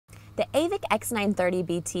The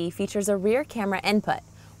AVIC-X930BT features a rear camera input.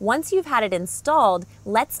 Once you've had it installed,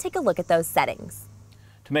 let's take a look at those settings.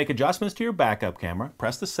 To make adjustments to your backup camera,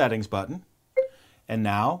 press the Settings button, and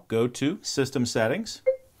now go to System Settings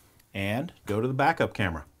and go to the backup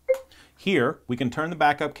camera. Here, we can turn the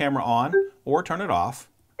backup camera on or turn it off.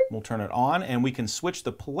 We'll turn it on and we can switch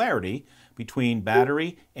the polarity between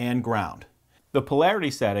battery and ground. The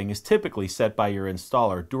polarity setting is typically set by your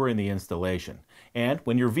installer during the installation, and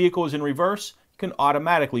when your vehicle is in reverse, you can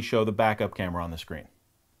automatically show the backup camera on the screen.